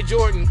DeAndre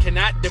Jordan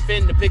cannot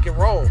defend the pick and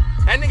roll.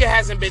 That nigga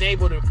hasn't been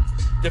able to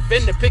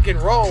defend the pick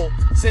and roll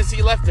since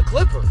he left the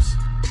Clippers.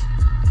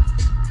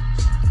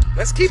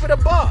 Let's keep it a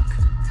buck.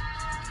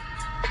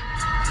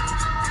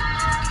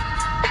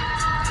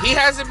 He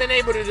hasn't been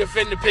able to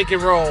defend the pick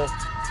and roll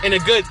in a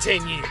good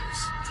 10 years.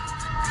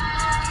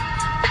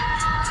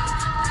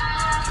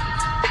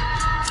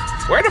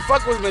 Where the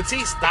fuck was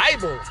Matisse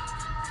Thybulle?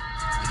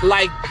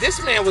 Like,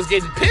 this man was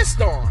getting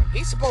pissed on.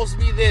 He's supposed to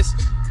be this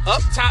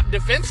up-top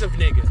defensive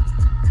nigga.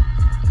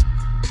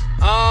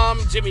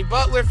 Jimmy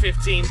Butler,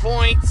 15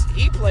 points.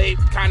 He played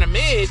kind of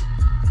mid.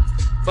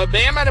 But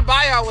Bam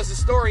Adebayo was the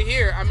story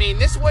here. I mean,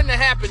 this wouldn't have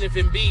happened if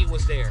Embiid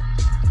was there.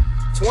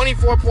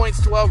 24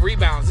 points, 12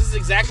 rebounds. This is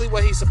exactly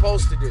what he's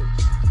supposed to do.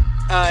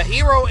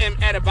 Hero and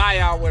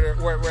Adebayo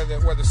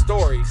were the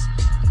stories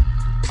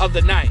of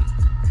the night.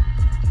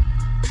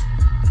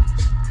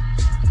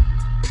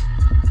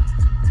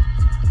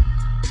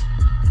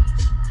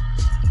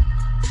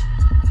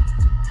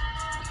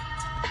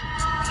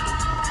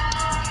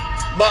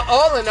 But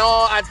all in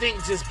all, I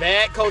think just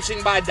bad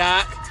coaching by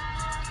Doc,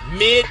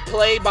 mid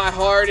play by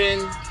Harden,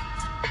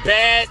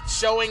 bad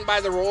showing by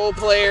the role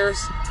players,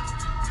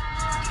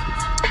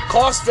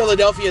 cost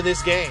Philadelphia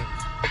this game.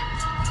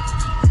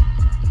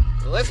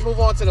 Let's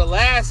move on to the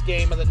last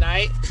game of the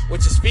night,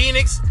 which is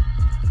Phoenix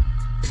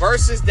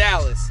versus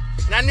Dallas.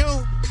 And I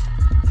knew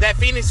that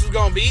Phoenix was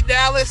going to beat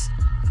Dallas,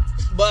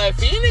 but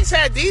Phoenix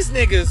had these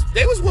niggas,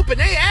 they was whooping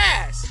their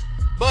ass.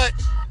 But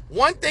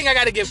one thing I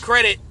got to give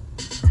credit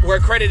where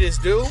credit is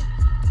due,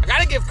 I got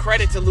to give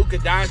credit to Luka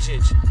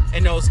Doncic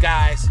and those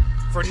guys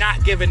for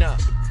not giving up.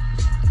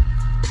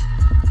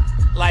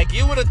 Like,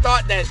 you would have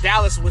thought that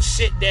Dallas was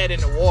shit dead in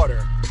the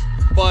water,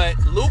 but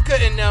Luka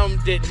and them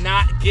did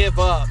not give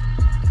up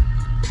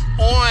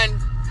on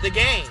the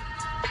game.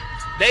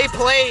 They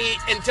played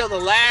until the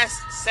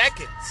last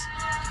seconds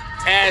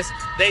as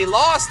they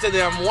lost to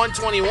them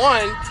 121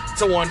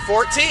 to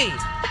 114.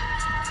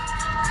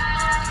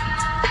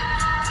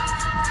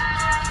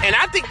 And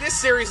I think this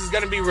series is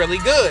going to be really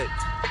good.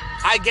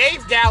 I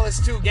gave Dallas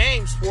 2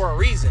 games for a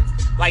reason.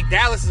 Like,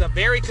 Dallas is a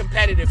very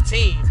competitive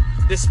team,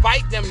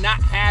 despite them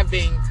not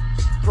having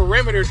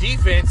perimeter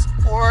defense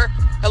or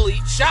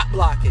elite shot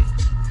blocking.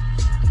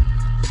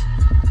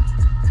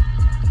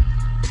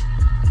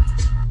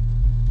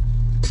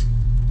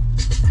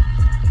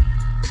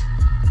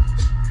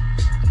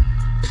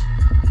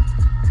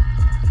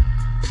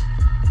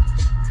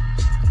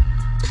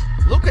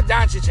 Luka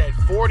Doncic had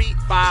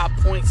 45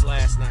 points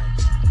last night.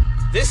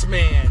 This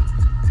man,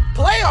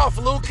 playoff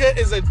Luka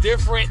is a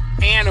different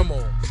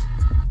animal.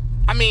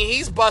 I mean,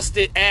 he's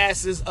busted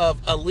asses of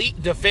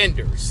elite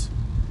defenders.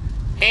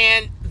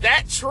 And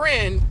that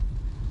trend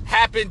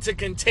happened to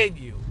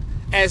continue.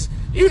 As,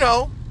 you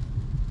know,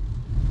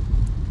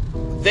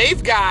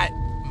 they've got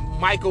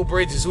Michael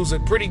Bridges, who's a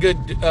pretty good,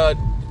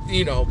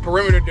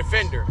 perimeter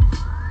defender.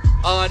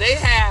 They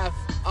have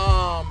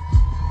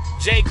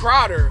Jay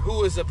Crowder,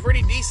 who is a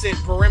pretty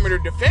decent perimeter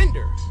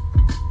defender.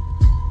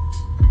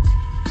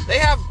 They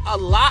have a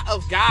lot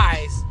of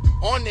guys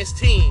on this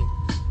team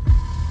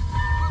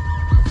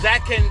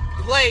that can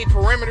play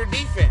perimeter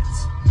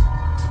defense.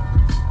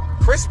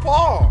 Chris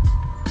Paul,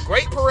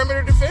 great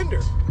perimeter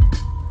defender.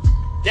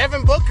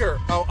 Devin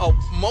Booker, a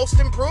most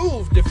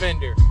improved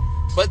defender.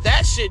 But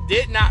that shit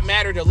did not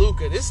matter to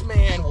Luka. This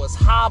man was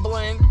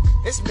hobbling.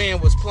 This man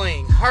was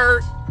playing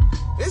hurt.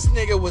 This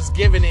nigga was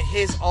giving it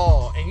his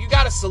all. And you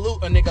got to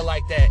salute a nigga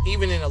like that,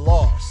 even in a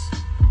loss.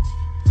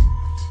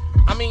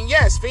 I mean,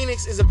 yes,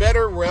 Phoenix is a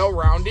better,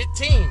 well-rounded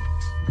team.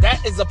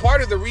 That is a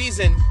part of the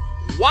reason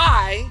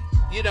why,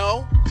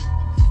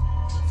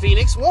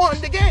 Phoenix won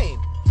the game.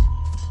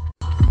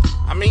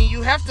 I mean,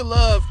 you have to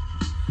love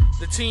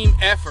the team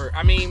effort.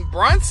 I mean,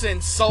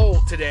 Brunson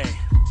sold today.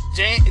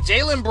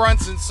 Jalen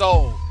Brunson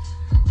sold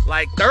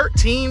like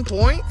 13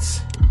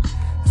 points.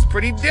 It's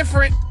pretty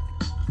different.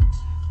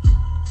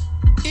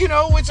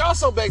 Which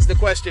also begs the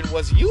question,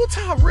 was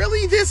Utah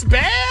really this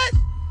bad?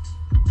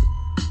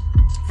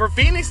 For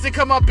Phoenix to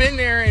come up in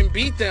there and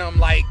beat them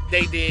like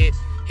they did,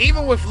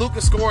 even with Luka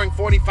scoring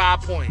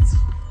 45 points,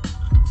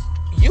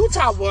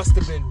 Utah must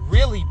have been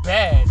really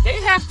bad.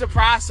 They have to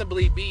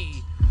possibly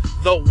be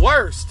the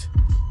worst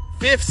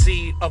 5th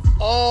seed of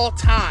all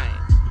time.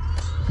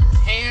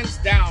 Hands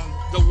down,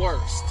 the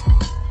worst.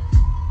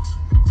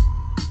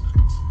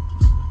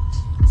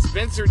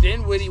 Spencer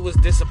Dinwiddie was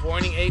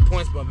disappointing, 8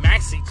 points, but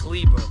Maxi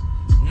Kleber,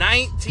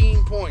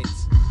 19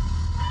 points.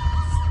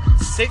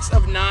 6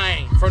 of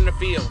 9 from the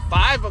field.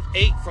 5 of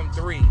 8 from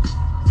 3.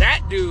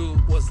 That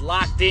dude was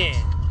locked in.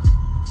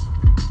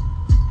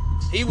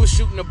 He was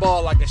shooting the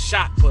ball like a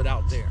shot put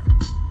out there.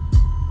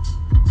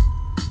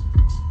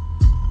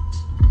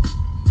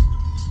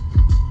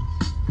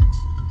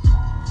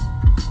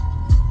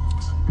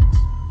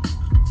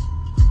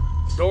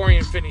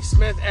 Dorian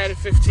Finney-Smith added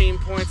 15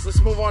 points.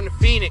 Let's move on to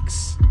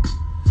Phoenix.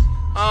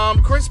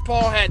 Chris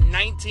Paul had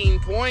 19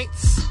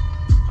 points.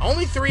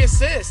 Only 3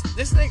 assists.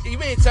 This thing, you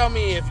mean to tell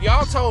me if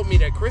y'all told me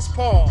that Chris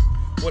Paul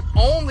would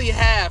only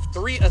have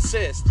 3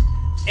 assists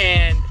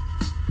and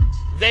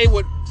they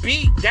would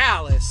beat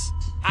Dallas,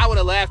 I would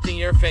have laughed in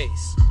your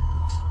face.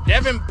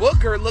 Devin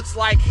Booker looks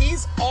like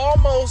he's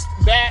almost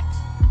back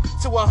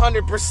to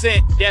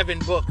 100% Devin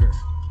Booker.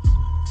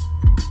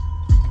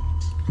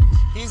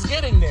 He's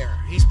getting there.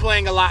 He's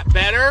playing a lot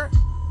better.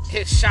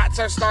 His shots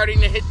are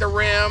starting to hit the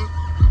rim.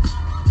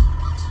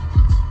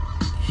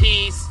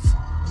 He's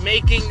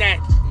making that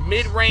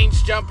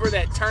mid-range jumper,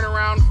 that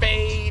turnaround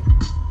fade.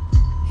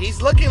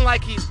 He's looking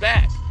like he's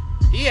back.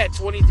 He had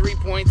 23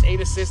 points,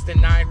 8 assists,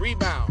 and 9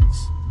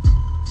 rebounds.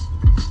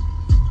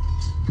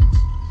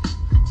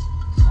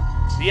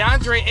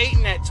 DeAndre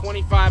Ayton had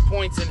 25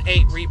 points and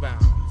 8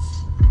 rebounds.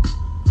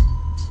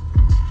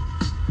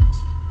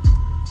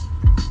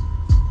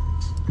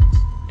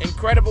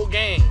 Incredible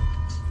game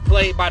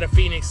played by the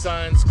Phoenix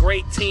Suns.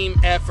 Great team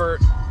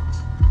effort.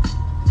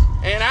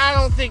 And I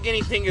don't think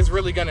anything is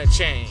really going to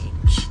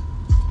change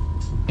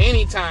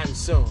anytime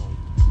soon.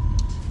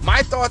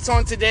 My thoughts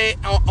on today,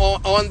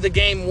 on the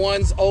game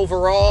ones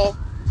overall.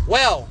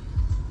 Well,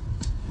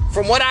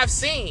 from what I've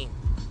seen,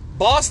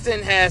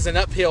 Boston has an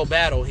uphill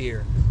battle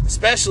here,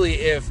 especially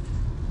if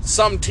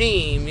some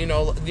team,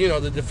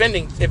 the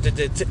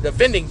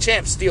defending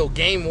champs steal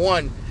game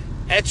 1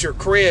 at your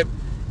crib.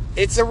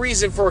 It's a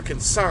reason for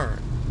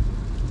concern.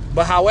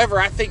 But however,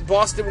 I think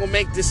Boston will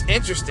make this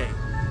interesting.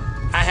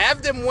 I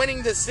have them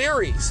winning the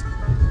series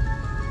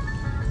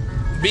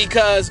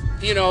because,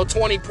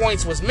 20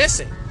 points was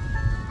missing.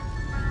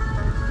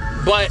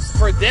 But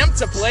for them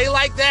to play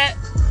like that,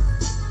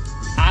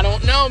 I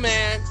don't know,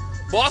 man.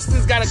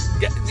 Boston's got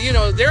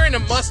to, they're in a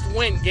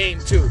must-win game,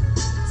 too.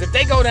 So if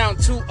they go down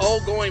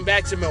 2-0 going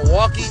back to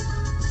Milwaukee,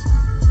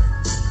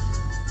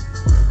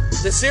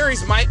 the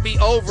series might be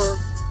over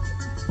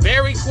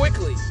very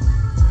quickly.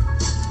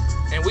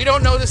 And we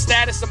don't know the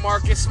status of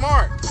Marcus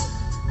Smart.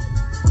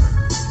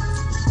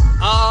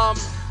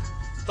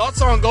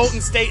 Thoughts on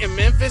Golden State and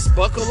Memphis?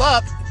 Buckle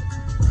up.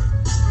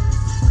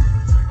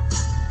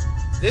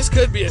 This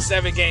could be a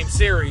 7-game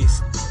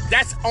series.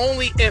 That's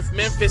only if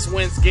Memphis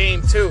wins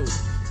game 2.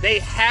 They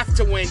have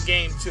to win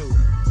game 2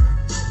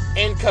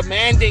 in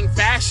commanding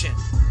fashion.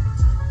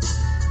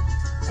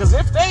 Because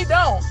if they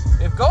don't,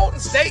 if Golden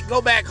State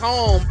go back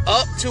home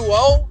up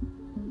 2-0,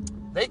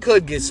 they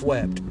could get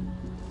swept.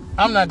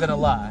 I'm not going to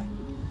lie.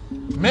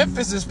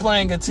 Memphis is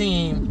playing a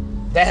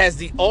team that has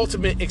the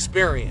ultimate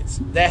experience,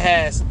 that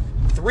has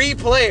 3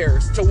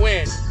 players to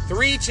win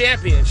 3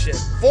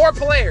 championships, 4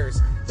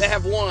 players that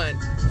have won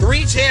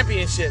 3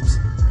 championships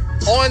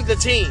on the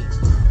team.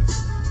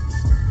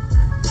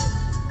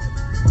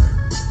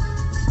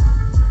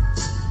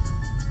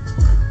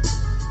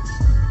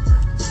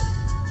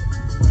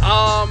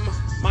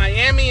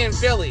 Miami and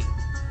Philly.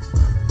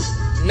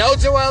 No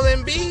Joel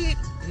Embiid,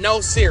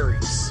 no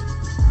series.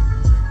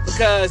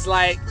 Because,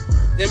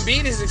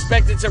 Embiid is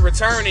expected to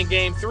return in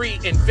Game 3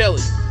 in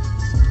Philly.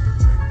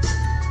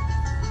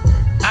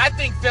 I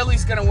think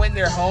Philly's going to win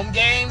their home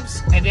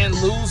games and then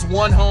lose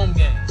 1 home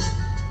game,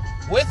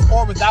 with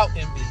or without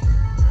Embiid.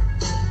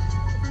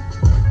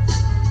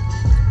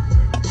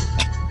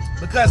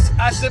 Because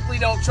I simply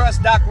don't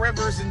trust Doc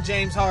Rivers and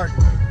James Harden.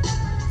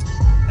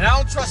 And I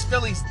don't trust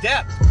Philly's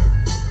depth.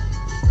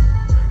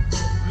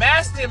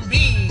 Master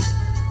Embiid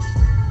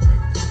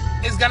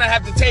is going to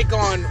have to take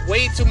on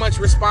way too much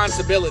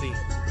responsibility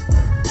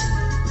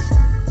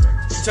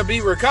to be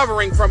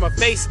recovering from a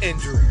face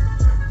injury.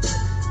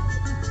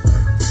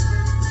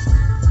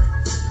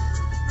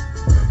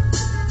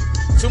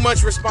 Too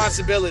much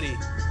responsibility.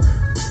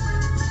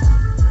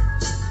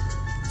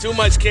 Too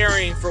much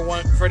carrying for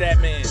that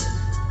man.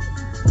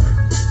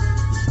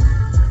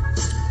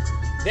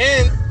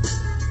 Then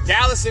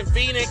Dallas and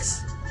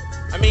Phoenix.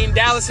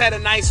 Dallas had a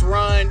nice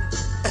run.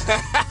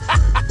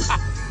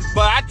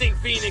 But I think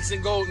Phoenix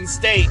and Golden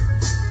State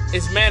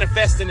is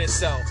manifesting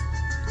itself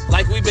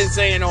like we've been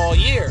saying all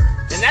year.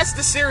 And that's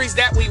the series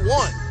that we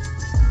won.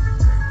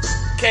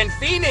 Can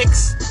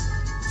Phoenix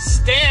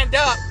stand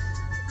up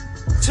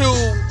to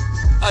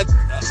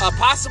a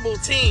possible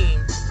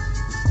team?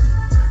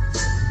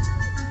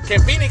 Can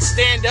Phoenix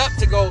stand up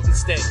to Golden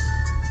State?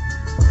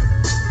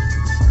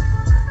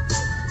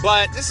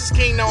 But this is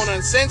Kingknown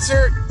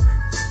Uncensored,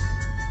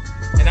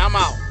 and I'm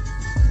out.